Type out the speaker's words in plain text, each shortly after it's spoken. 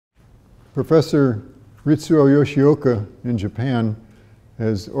Professor Ritsuo Yoshioka in Japan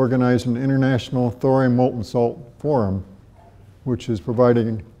has organized an international thorium molten salt forum, which is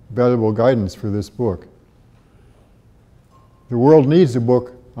providing valuable guidance for this book. The world needs a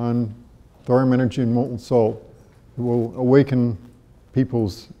book on thorium energy and molten salt that will awaken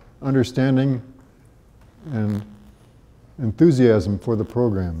people's understanding and enthusiasm for the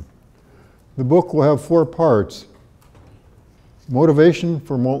program. The book will have 4 parts: motivation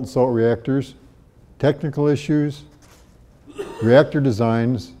for molten salt reactors, technical issues, reactor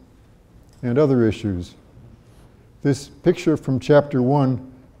designs, and other issues. This picture from chapter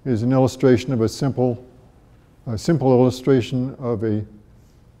 1 is an illustration of a simple illustration of a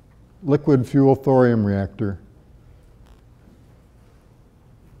liquid fuel thorium reactor.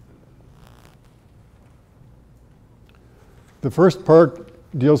 The first part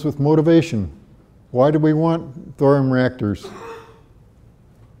deals with motivation. Why do we want thorium reactors?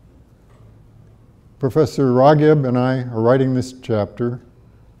 Professor Raghib and I are writing this chapter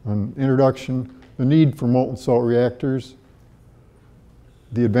on introduction, the need for molten salt reactors,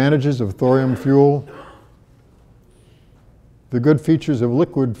 the advantages of thorium fuel, the good features of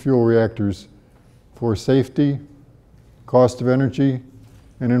liquid fuel reactors for safety, cost of energy,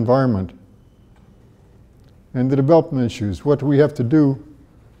 and environment, and the development issues. What do we have to do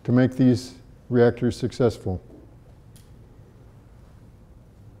to make these reactors successful?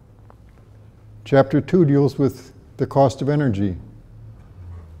 Chapter 2 deals with the cost of energy,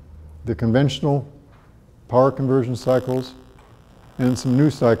 the conventional power conversion cycles, and some new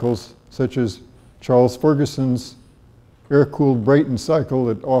cycles such as Charles Ferguson's air-cooled Brayton cycle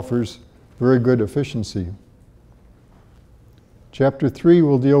that offers very good efficiency. Chapter 3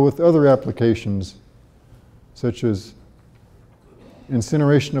 will deal with other applications such as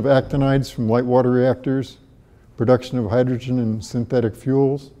incineration of actinides from light water reactors, production of hydrogen and synthetic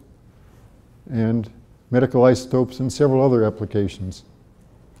fuels, and medical isotopes and several other applications.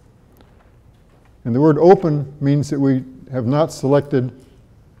 And the word open means that we have not selected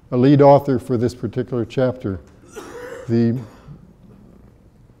a lead author for this particular chapter.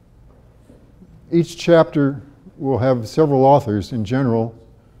 Each chapter will have several authors in general,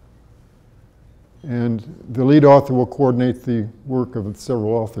 and the lead author will coordinate the work of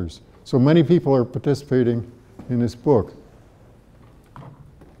several authors. So many people are participating in this book.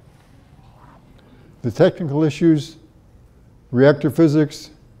 The technical issues, reactor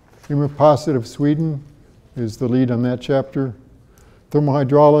physics, Imre Posset of Sweden is the lead on that chapter.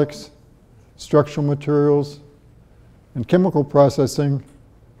 Thermohydraulics, structural materials, and chemical processing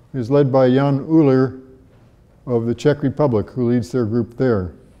is led by Jan Uller of the Czech Republic, who leads their group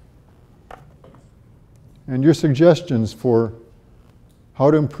there. And your suggestions for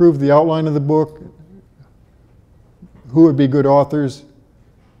how to improve the outline of the book, who would be good authors,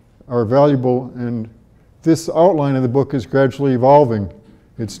 are valuable, and this outline of the book is gradually evolving.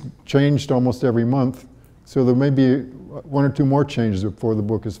 It's changed almost every month, so there may be 1 or 2 more changes before the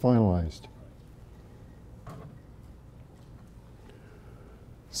book is finalized.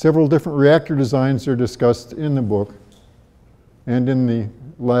 Several different reactor designs are discussed in the book and in the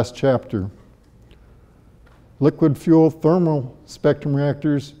last chapter. Liquid fuel thermal spectrum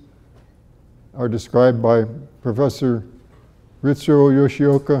reactors are described by Professor Ritsuo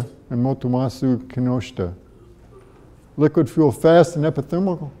Yoshioka and Motomasu Kinoshita. Liquid fuel fast and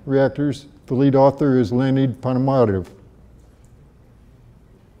epithermal reactors, the lead author is Leonid Ponomarev.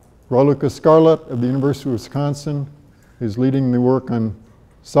 Raluca Scarlett of the University of Wisconsin is leading the work on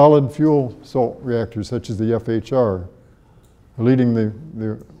solid fuel salt reactors such as the FHR, leading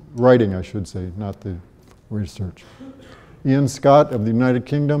the writing, I should say, not the research. Ian Scott of the United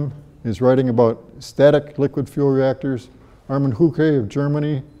Kingdom is writing about static liquid fuel reactors. Armin Hucke of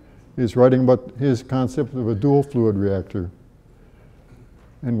Germany is writing about his concept of a dual fluid reactor.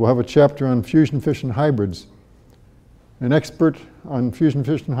 And we'll have a chapter on fusion fission hybrids. An expert on fusion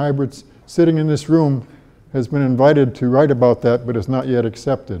fission hybrids sitting in this room has been invited to write about that, but is not yet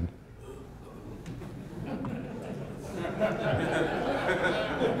accepted.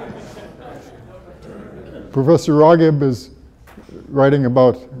 Professor Raghib is writing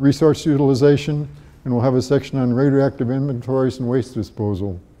about resource utilization, and we'll have a section on radioactive inventories and waste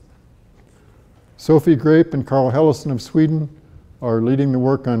disposal. Sophie Grape and Carl Hellison of Sweden are leading the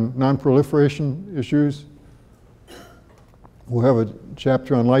work on non-proliferation issues. We'll have a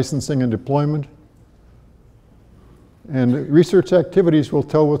chapter on licensing and deployment. And research activities will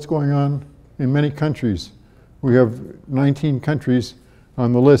tell what's going on in many countries. We have 19 countries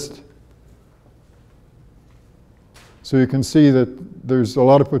on the list. So you can see that there's a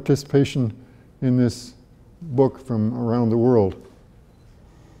lot of participation in this book from around the world.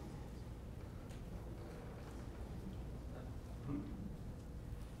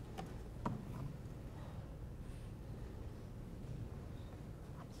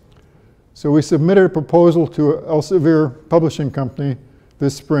 So we submitted a proposal to Elsevier Publishing Company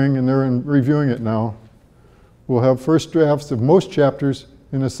this spring, and they're reviewing it now. We'll have first drafts of most chapters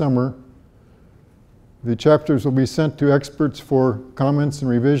in the summer. The chapters will be sent to experts for comments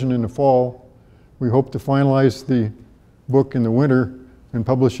and revision in the fall. We hope to finalize the book in the winter and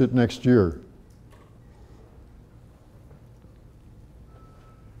publish it next year.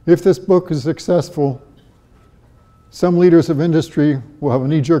 If this book is successful, some leaders of industry will have a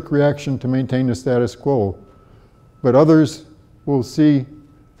knee-jerk reaction to maintain the status quo, but others will see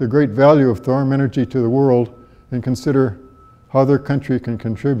the great value of thorium energy to the world and consider how their country can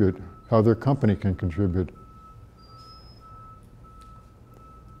contribute, how their company can contribute.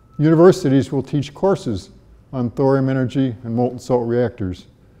 Universities will teach courses on thorium energy and molten salt reactors.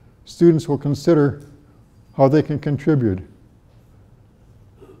 Students will consider how they can contribute.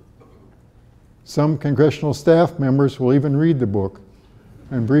 Some congressional staff members will even read the book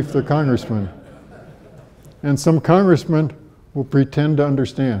and brief their congressman. And some congressmen will pretend to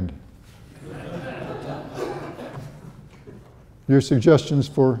understand. Your suggestions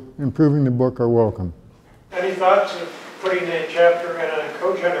for improving the book are welcome. Any thoughts of putting a chapter in on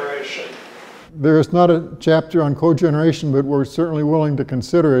cogeneration? There is not a chapter on cogeneration, but we're certainly willing to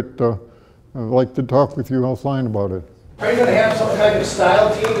consider it. I'd like to talk with you offline about it. Are you going to have some kind of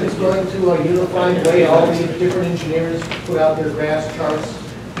style team that's going to unify the way all the different engineers put out their graphs, charts,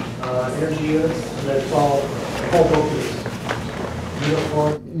 energy units, and that it's all, the whole book is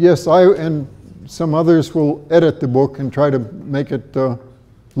uniform? Yes, I and some others will edit the book and try to make it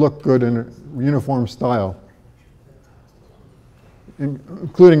look good in a uniform style,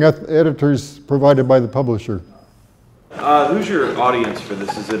 including editors provided by the publisher. Who's your audience for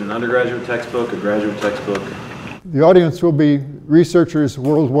this? Is it an undergraduate textbook, a graduate textbook? The audience will be researchers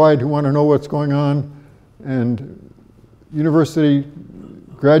worldwide who want to know what's going on, and university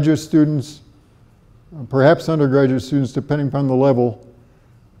graduate students, perhaps undergraduate students, depending upon the level,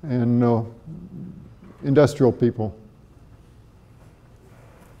 and industrial people.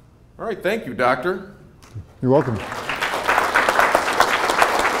 All right, thank you, Doctor. You're welcome.